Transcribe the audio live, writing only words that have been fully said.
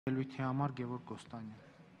ելույթի համար Գեւորգ Կոստանյան։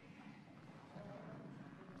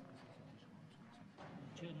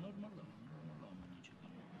 Չէ, նորմալ է, ամեն ինչը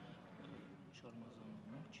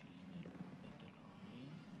շարմազանումով չի լինել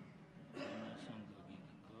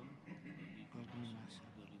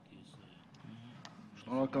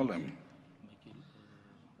Շնորհակալ եմ։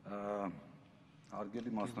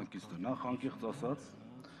 Հարգելի մասնակիցներ, նախ անկեղծ ասած,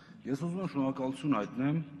 ես ուզում եմ շնորհակալություն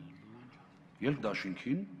հայտնեմ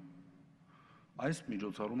ելքդաշինքին այս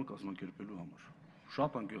միջոցառումը կազմակերպելու համար։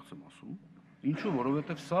 Շատ անկեղծ եմ ասում, ինչու,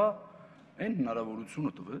 որովհետև սա այն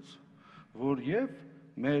հնարավորությունը տվեց, որ եւ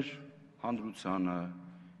մեր հանրությանը,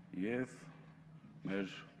 եւ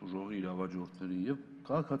մեր ուժողի իրավաճորձներին, եւ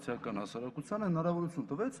քաղաքացիական հասարակությանը հնարավորություն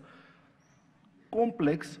տվեց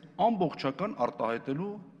կոմպլեքս ամբողջական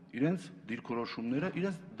արտահայտելու իրենց դիրքորոշումները,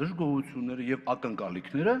 իրենց դժգոհությունները եւ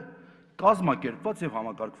ակնկալիքները կազմակերպված եւ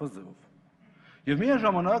համակարգված ձևով։ Եվ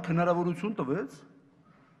միաժամանակ հնարավորություն տվեց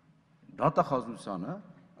դատախազությանը,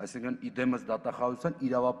 այսինքն իդեմս դատախազության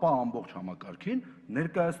իրավապահ ամբողջ համակարգին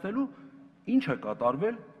ներկայացնելու ինչ է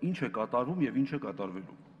կատարվել, ինչ է կատարվում եւ ինչ է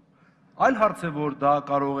կատարվելու։ Այլ հարց է, որ դա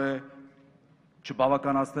կարող է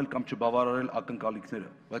չբավականացնել կամ չբավարարել ակնկալիքները,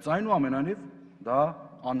 բայց այնուամենայնիվ դա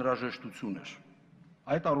անհրաժեշտություն էր։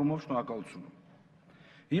 Այդ առումով շնորհակալություն։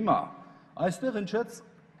 Հիմա այստեղ հնչեց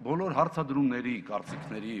բոլոր հարցադրումների,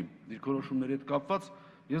 կարծիքների, դիրքորոշումների հետ կապված,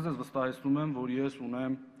 ես ձեզ վստահեցնում եմ, որ ես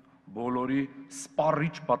ունեմ բոլորի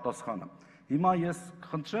սպառիչ պատասխանը։ Հիմա ես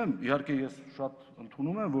խնդրեմ, իհարկե ես շատ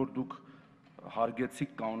ընդունում եմ, որ դուք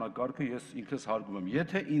հարգեցիք կանոնակարգը, ես ինքս հարգում եմ։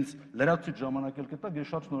 Եթե ինձ լրացուցիչ ժամանակ էլ կտաք,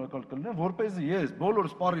 ես շատ շնորհակալ կլինեմ, որպեսզի ես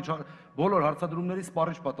բոլոր հարցադրումների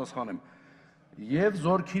սպառիչ պատասխանեմ։ Եվ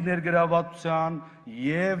զորքի ներգրավվածության,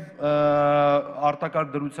 եւ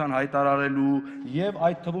արտակարգ դրության հայտարարելու, եւ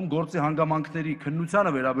այդ թվում գործի հանգամանքների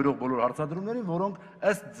քննությանը վերաբերող բոլոր հարցադրումներին, որոնք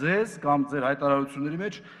ըստ ձեզ կամ ձեր հայտարարությունների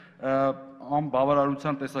մեջ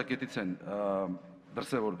անբավարարության տեսակետից են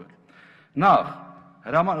դրսևորվել։ Նախ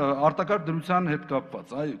արտակարգ դրության հետ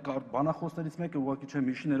կապված, բանախոսներից մեկը ուղղակի չեմ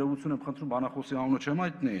հիշի, ներողություն եմ խնդրում, բանախոսի անունը չեմ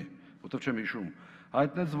հայտնի, որտեղ չեմ հիշում,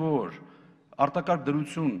 հայտնեց, որ արտակարգ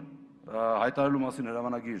դրություն հայտարարելու մասին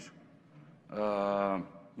հրամանագիր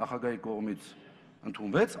նախագահի կողմից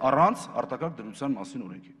ընդունվեց առանց արտակարգ դրության մասին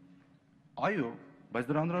օրենքի։ Այո, բայց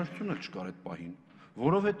դրա անհրաժեշտություն էլ չկար այդ պահին,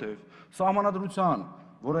 որովհետև սահմանադրության,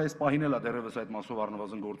 որը այս պահին էլ է դեռևս այդ մասով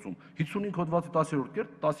առնվազն գործում, 55 հոդվածի 10-րդ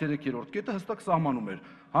կետ, 13-րդ կետը հստակ սահմանում էր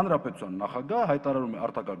հանրապետության նախագահը հայտարարում է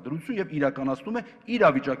արտակարգ դրություն եւ իրականացնում է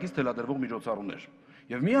իրավիճակից թելադրվող միջոցառումներ։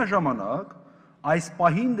 Եվ միաժամանակ այս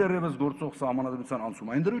պահին դեռևս գործող սահմանադրության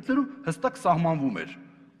անցումային դրույթներում հստակ սահմանվում էր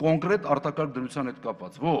կոնկրետ արտակարգ դրության հետ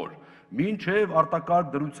կապված, որ մինչև արտակարգ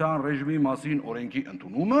դրության ռեժիմի մասին օրենքի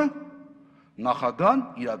ընդունումը նախագահն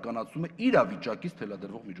իրականացում է իրավիճակից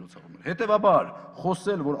թելադրվող միջոցառումներ։ Հետևաբար,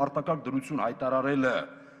 խոսել, որ արտակարգ դրություն հայտարարելը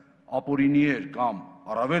ապօրինի էր կամ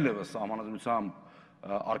առավել ևս սահմանադրությամբ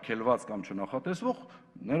արգելված կամ չնախատեսվող,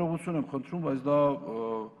 ներողություն եմ խնդրում, բայց դա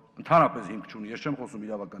ընդհանրապես հիմք չունի, ես չեմ խոսում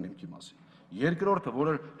իրավական հիմքի մասին։ Երկրորդը,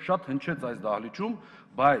 որը շատ հնչեց այս դահլիճում,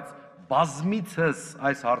 բայց բազմիցս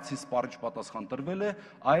այս հարցի սպառիչ պատասխան տրվել է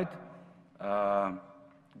այդ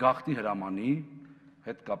գաղտնի հրամանի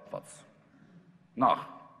հետ կապված։ Նախ,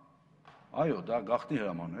 այո, դա գաղտնի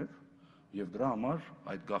հրաման էր, եւ դրա համար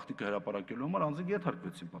այդ գաղտնիքը հրապարակելու համար անձինք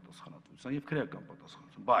ենթարկվեցին պատասխանատվության եւ քրեական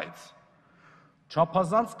պատասխանատվության, բայց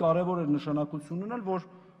չափազանց կարեւոր էր նշանակություն ունենալ, որ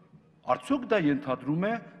արդյոք դա ենթադրում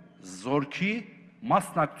է զորքի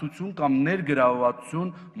մասնակցություն կամ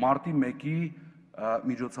ներգրավվածություն մարտի 1-ի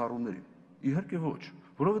միջոցառումներին։ Իհարկե ոչ,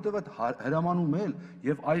 որովհետև այդ հրամանում էլ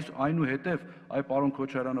եւ այնուհետև այ պարոն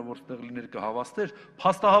Քոչարյանը, որ ստեղ լիներ կհավաստեր,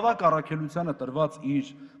 փաստահավաք առաքելությանը տրված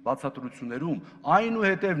իր բացատրություններում,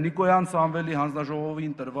 այնուհետև Նիկոյան Սամվելի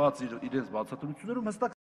հանձնաժողովին տրված իրենց բացատրություններում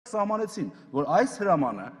հստակ սահմանեցին, որ այս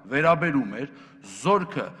հրամանը վերաբերում էր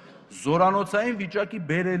զորքը զորանոցային վիճակի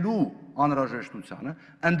բերելու անհրաժեշտությանը,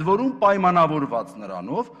 ընդ որում պայմանավորված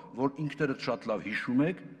նրանով, որ ինքներդ շատ լավ հիշում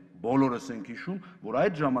եք, բոլորս ենք հիշում, որ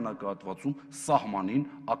այդ ժամանակահատվածում սահմանին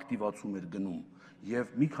ակտիվացում էր գնում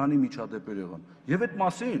եւ մի քանի միջադեպեր եղան։ Եվ այդ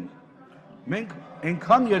մասին մենք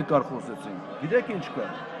այնքան երկար խոսեցինք, գիտեք ինչ կա։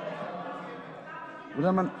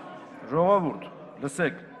 Ուրեմն ժողովուրդ,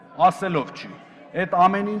 լսեք, ասելով չի։ Այդ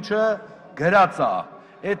ամեն ինչը գրած է,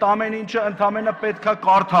 այդ ամեն ինչը ընդամենը պետքա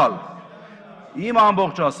կարդալ։ Իմ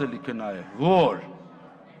ամբողջ ասելիքը նա է, որ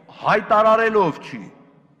հայտարարելով չի։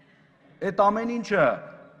 Այդ ամեն ինչը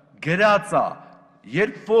գրած է,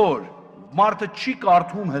 երբ որ մարդը չի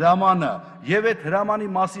կարդում հրամանը եւ այդ հրամանի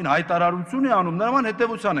մասին հայտարարություն է անում, նման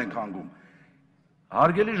հետեւության ենք հանգում։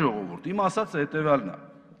 Հարգելի ժողովուրդ, իմ ասածը հետեւյալն է,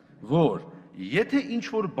 որ եթե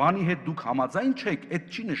ինչ-որ բանի հետ դուք համաձայն չեք, այդ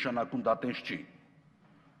չի նշանակում դա տենց չի։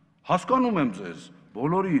 Հասկանում եմ ձեզ,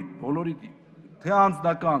 բոլորի, թե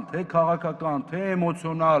անձնական, թե քաղաքական, թե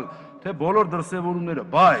էմոցիոնալ, թե բոլոր դրսևորումները,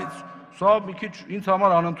 բայց սա մի քիչ ինձ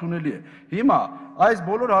համար անընդունելի է։ Հիմա այս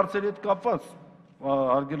բոլոր հարցերի հետ կապված,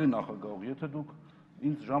 հարգելի նախագահ, եթե դուք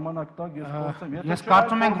ինձ ժամանակ տաք, ես փորձեմ, Ես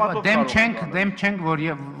կարծում եմ դեմ չենք, որ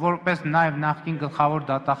որպես նաև նախկին գլխավոր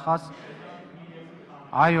դատախազ,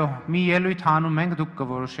 այո, մի ելույթ հանում ենք, դուք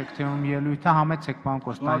կորոշեք, թե ում ելույթը, համեցեք պարոն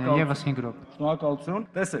Կոստանյան, եւս 5 րոպե։ Շնորհակալություն։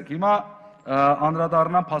 Տեսեք, հիմա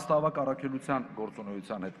անդրադառնամ փաստահավաք առաքելության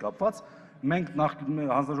գործունեության հետ կապված։ Մենք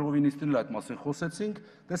հանձնաժողովի նիստին այդ մասին խոսեցինք,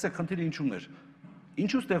 տեսեք, խնդիրը ինչու՞մն էր։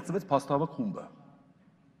 Ինչու ստեղծվեց փաստահավաք խումբը։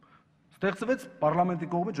 Ստեղծվեց պարլամենտի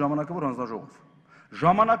կողմից ժամանակավոր հանձնաժողով։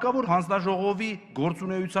 Ժամանակավոր հանձնաժողովի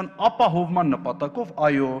գործունեության ապահովման նպատակով,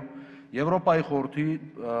 այո, Եվրոպայի խորհրդի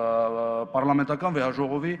պարլամենտական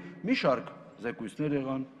վեհաժողովի մի շարք զեկույցներ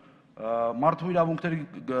եղան, մարդու իրավունքների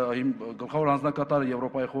գլխավոր հանձնակատարը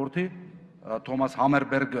Եվրոպայի խորհրդի Թոմաս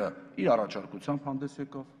Համերբերգը իր առաջարկությամբ հանդես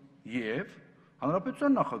եկավ եւ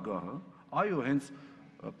հանրապետության նախագահը, այո, հենց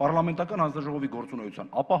պարլամենտական հանձնաժողովի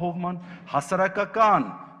գործունեության ապահովման, հասարակական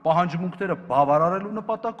պահանջմունքները բավարարելու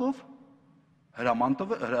նպատակով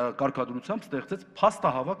կարգադրությամբ ստեղծեց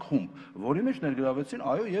փաստահավաք խումբ, որի մեջ ներգրավեցին,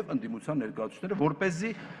 այո, եւ ընդդիմության ներկայացուցիչները,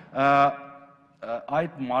 որպեսզի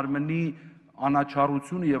այդ մարմնի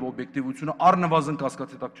անաչառությունը եւ օբյեկտիվությունը առնվազն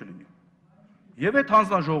կասկածի տակ չլինի։ Եվ այդ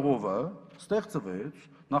հանձնաժողովը ստեղծվեց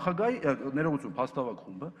նախագահի ներողություն փաստահավաք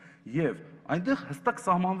խումբը եւ այնտեղ հստակ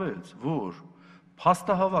սահմանվեց, որ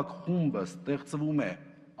փաստահավաք խումբը ստեղծվում է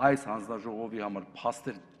այս հանձնաժողովի համար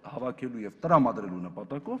փաստեր հավաքելու եւ տրամադրելու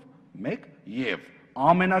նպատակով 1 եւ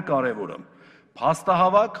ամենակարևորը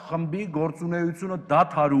փաստահավաք խմբի գործունեությունը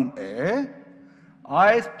դադարում է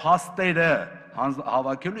այս փաստերը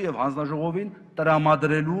հավաքելու եւ հանձնաժողովին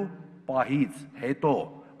տրամադրելու պահից հետո,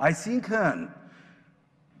 այսինքն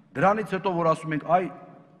դրանից հետո որ ասում ենք այ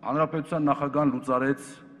հանրապետության նախագահան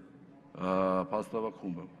լուծարեց փաստահավաք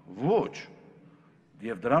խումբը, ոչ,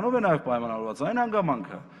 եւ դրանով է նաեւ պայմանավորված այն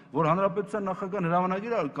հանգամանքը, որ հանրապետության նախագահան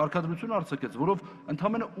հրամանագիր կարգադրություն արձակեց, որով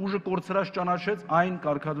ընդհանրապես ուժը կորցրած ճանաչեց այն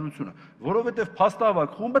կարգադրությունը, որովհետեւ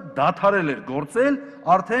փաստահավաք խումբը դադարել էր գործել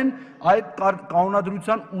արդեն այդ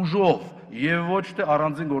կանոնադրության ուժով եւ ոչ թե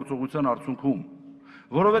առանձին գործողության արդյունքում,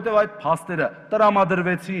 որովհետեւ այդ փաստերը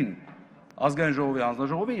տրամադրվեցին ազգային ժողովի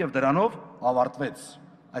հանձնաժողովին եւ դրանով ավարտվեց,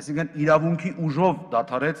 այսինքն իրավունքի ուժով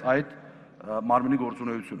դադարեց այդ մարմնի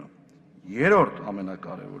գործունեությունը։ Երրորդ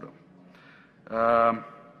ամենակարևորը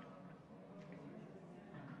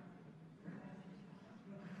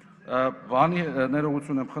բանի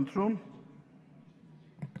ներողություն եմ խնդրում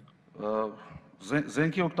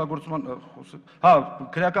զենքի օգտագործման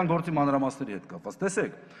քրեական գործի մանրամասների հետ կապված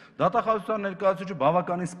տեսեք դատախազության ներկայացուցիչը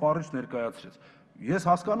բավականին սպառիչ ներկայացրեց ես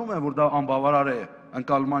հասկանում եմ որ դա անբավարար է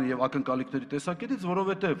ընկալման եւ ակնկալիքների տեսակետից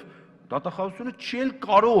որովհետեւ դատախազությունը չի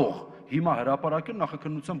կարող հիմա հրապարակել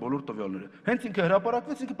նախաքննության բոլոր տվյալները։ Հենց ինքը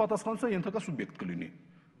հրապարակվեց, ինքը պատասխանատվության ենթակա սուբյեկտ կլինի։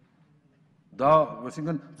 Դա,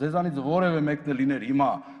 այսինքն, ձեզանից որևէ մեկն է լիներ հիմա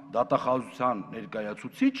դատախազության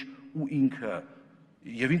ներկայացուցիչ ու ինքը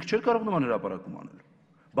եւ ինքը չէր կարող նման հրապարակում անել։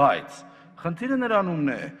 Բայց խնդիրը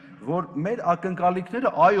նրանումն է, որ մեր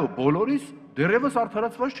ակնկալիքները, այո, բոլորիս դեռևս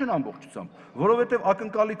արդարացված չեն ամբողջությամբ, որովհետեւ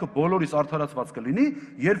ակնկալիքը բոլորիս արդարացված կլինի,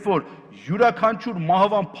 երբ որ յուրաքանչյուր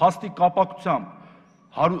մահվան փաստի կապակցությամբ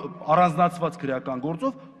առանձնացված քրեական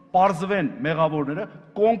գործով պարզվեն մեղավորները,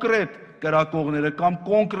 կոնկրետ կրակողները կամ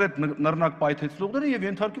կոնկրետ նռնակ պայթեցնողները եւ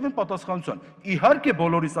ենթարկվեն պատասխանատվության։ Իհարկե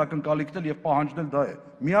բոլորիս ակնկալիքն էլ եւ պահանջն էլ դա է,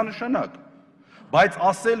 միանշանակ։ Բայց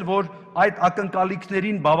ասել, որ այդ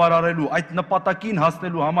ակնկալիքներին բավարարելու, այդ նպատակին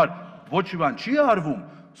հասնելու համար ոչ մի բան չի արվում,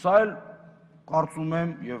 սա էլ կարծում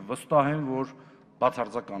եմ եւ վստահ եմ, որ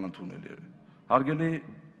բացարձակ անընդունելի է։ Հարգելի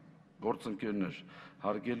գործընկերներ,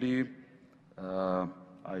 հարգելի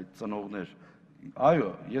այդ ծնողներ, այո,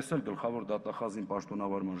 ես էլ գլխավոր դատախազին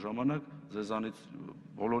պաշտոնավարման ժամանակ ձեզանից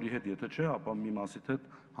բոլորի հետ, եթե չէ, ապա մի մասիդ հետ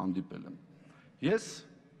հանդիպել եմ։ Ես,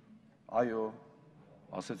 այո,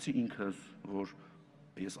 ասեցի ինքս, որ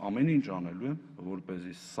ես ամեն ինչ անելու եմ,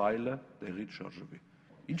 որպեսզի սայլը տեղից շարժվի։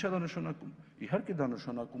 Ինչ է դա նշանակում։ Իհարկե դա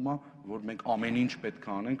նշանակում է, որ մենք ամեն ինչ պետք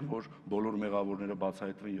է անենք, որ բոլոր մեղավորները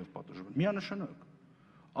բացահայտվեն եւ պատժվեն։ Միանշանակ։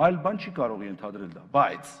 Այլ բան չի կարող ենթադրել դա,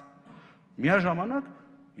 բայց միաժամանակ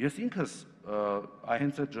ես ինքս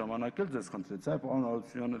հենց այդ ժամանակ էլ ձեզ խնդրեցի, այ պարոն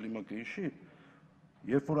Արությունյանը իմը կհիշի,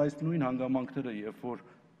 երբ որ այս նույն հանգամանքները, երբ որ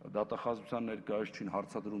դատախազության ներկայացուցիչին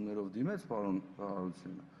հարցադրումներով դիմեց պարոն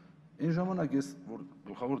Արությունյանը, այն ժամանակ ես որ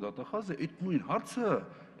գլխավոր դատախազը այդ նույն հարցը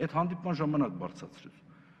այդ հանդիպման ժամանակ բարձրացրեց։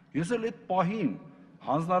 Ես էլ այդ պահին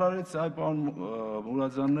հանձնարարեց այ պարոն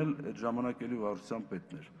Մուրադյանն էլ այդ ժամանակ էլի վարչության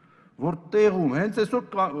պետն էր, որ տեղում հենց այսօր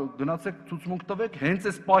գնացեք ցուցմունք տվեք, հենց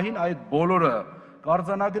այս պահին այդ բոլորը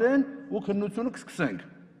կարձանագրեն ու քննությունը կսկսենք,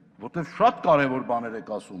 որտեղ շատ կարևոր բաներ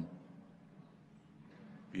եք ասում։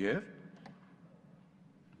 Եվ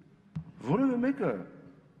որևէ մեկը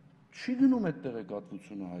չի գնում այդ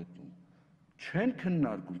տեղեկատվությունը հայտնում, չեն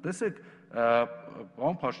քննարկում։ Տեսեք,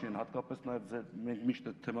 պարոն Փաշինյան, հատկապես նաև մենք միշտ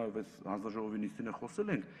այդ թեմայով այս հանձնաժողովի նիստին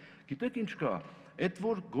խոսել ենք, գիտեք ինչ կա, այդ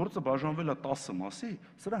որ գործը բաժանվել է 10 մասի,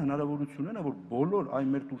 սրա հնարավորությունն է, որ բոլոր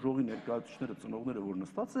այն մեր տուժողի ներկայացուցիչները, ծնողները, որ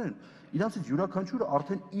նստած են, իրանցից յուրաքանչյուրը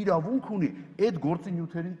արդեն իրավունք ունի այդ գործի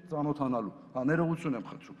նյութերին ծանոթանալու, հա, ներողություն եմ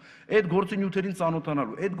խնդրում, այդ գործի նյութերին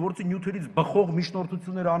ծանոթանալու, այդ գործի նյութերից բխող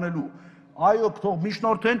միջնորդություններ անելու, այո, թող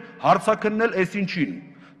միջնորդեն հարցաքննել այսինչին,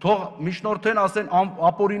 թող միջնորդեն ասեն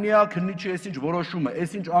ապօրինյա քննիչի այսինչ որոշումը,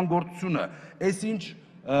 այսինչ անգործությունը, այսինչ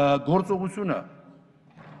գործողությունը,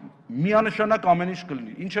 միանշանակ ամեն ինչ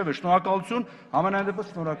կլինի, ինչևէ, շնորհակալություն, համենայն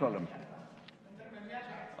դեպս շնորհակալ եմ։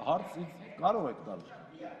 Հարց կարող եք տալ,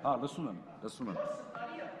 հա, լսում եմ։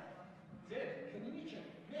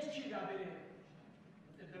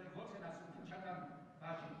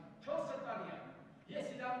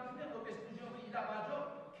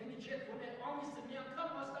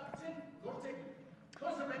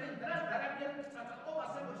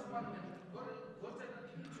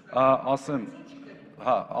 Ասեմ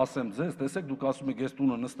ձեզ, տեսեք, դուք ասում եք, ես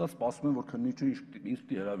տունը նստած սպասում եմ, որ քննիչը ինձ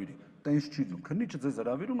պիտի հրավիրի, տենց չի դնում, քննիչը ձեզ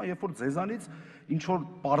հրավիրում է, երբ որ ձեզանից ինչ որ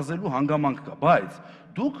պարզելու հանգամանք կա, բայց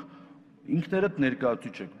դուք ինքներդ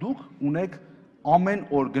ներկայացուցիչ եք, դուք ունեք ամեն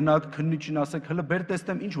օր գնաք քննիչին ասեք, հələ բեր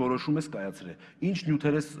տեսնեմ ինչ որոշում ես կայացրել, ինչ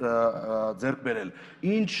նյութեր ես ձեռք բերել,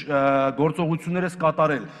 ինչ գործողություններ ես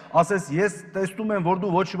կատարել, ասես ես տեսնում եմ, որ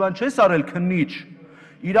դու ոչ մի բան չես արել քննիչ,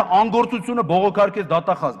 իր անգործությունը բողոքարկես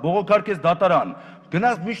դատախազ, բողոքարկես դատարան,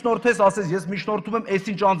 գնաս միջնորդես, ասես ես միջնորդում եմ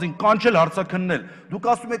այսինչ անձին, կանչել հարցաքննել, դուք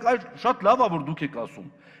ասում եք, այ շատ լավ է, որ դուք եք ասում,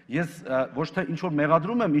 ես ոչ թե ինչ որ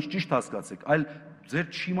մեղադրում եմ, ինչ ճիշտ հասկացեք, այլ ձեր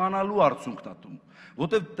չիմանալու արդյունքն է տում,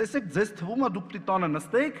 որտեղ տեսեք, ձեզ թվում է դուք պիտի տանը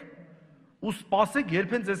նստեք ու սպասեք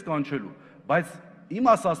երբ են ձեզ կանչելու, բայց իմ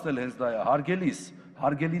ասածն էլ հենց դա է, հարգելիս,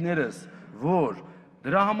 հարգելիներս, որ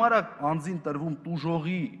դրա համար է անձին տրվում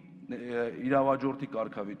տուժողի իրավաճորտի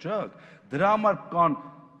կարգավիճակ, դրա համար կան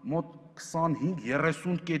մոտ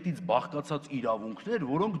 25-30 կետից բաղկացած իրավունքներ,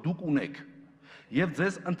 որոնք դուք ունեք, եւ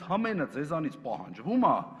ձեզ ընդհանրապես ձեզանից պահանջվում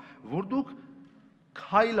է, որ դուք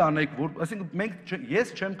քայլ անեք, այսինքն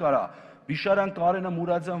ես չեմ կարա, Բիշարյան Կարենը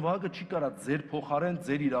Մուրադյան Վահագը չի կարա ձեր փոխարեն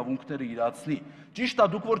ձեր իրավունքները իրացնի, ճիշտ է,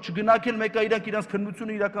 դուք որ չգնաք էլ մեկը իրանք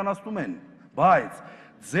քննությունը իրականացնում են, բայց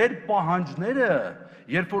ձեր պահանջները,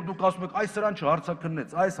 երբ որ դուք ասում եք, այս սրան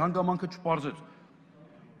չհարցաքննեց, այս հանգամանքը չպարզեց,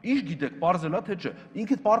 ինչ գիտեք, պարզել է թե չէ,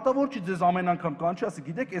 ինքդ պարտավոր չի ձեզ ամեն անգամ կանչի, ասի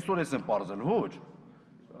գիտեք, այսօր ես եմ պարզել, ոչ,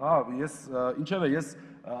 ինչևէ, ես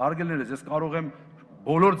հարգելիներս, ես կարող եմ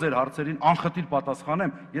բոլոր ձեր հարցերին անխտիր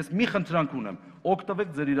պատասխանեմ, ես մի խնդրանք ունեմ,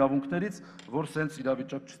 օգտվեք ձեր իրավունքներից, որ սենց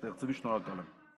իրավիճակ չստեղծվի, շնորհակալ եմ։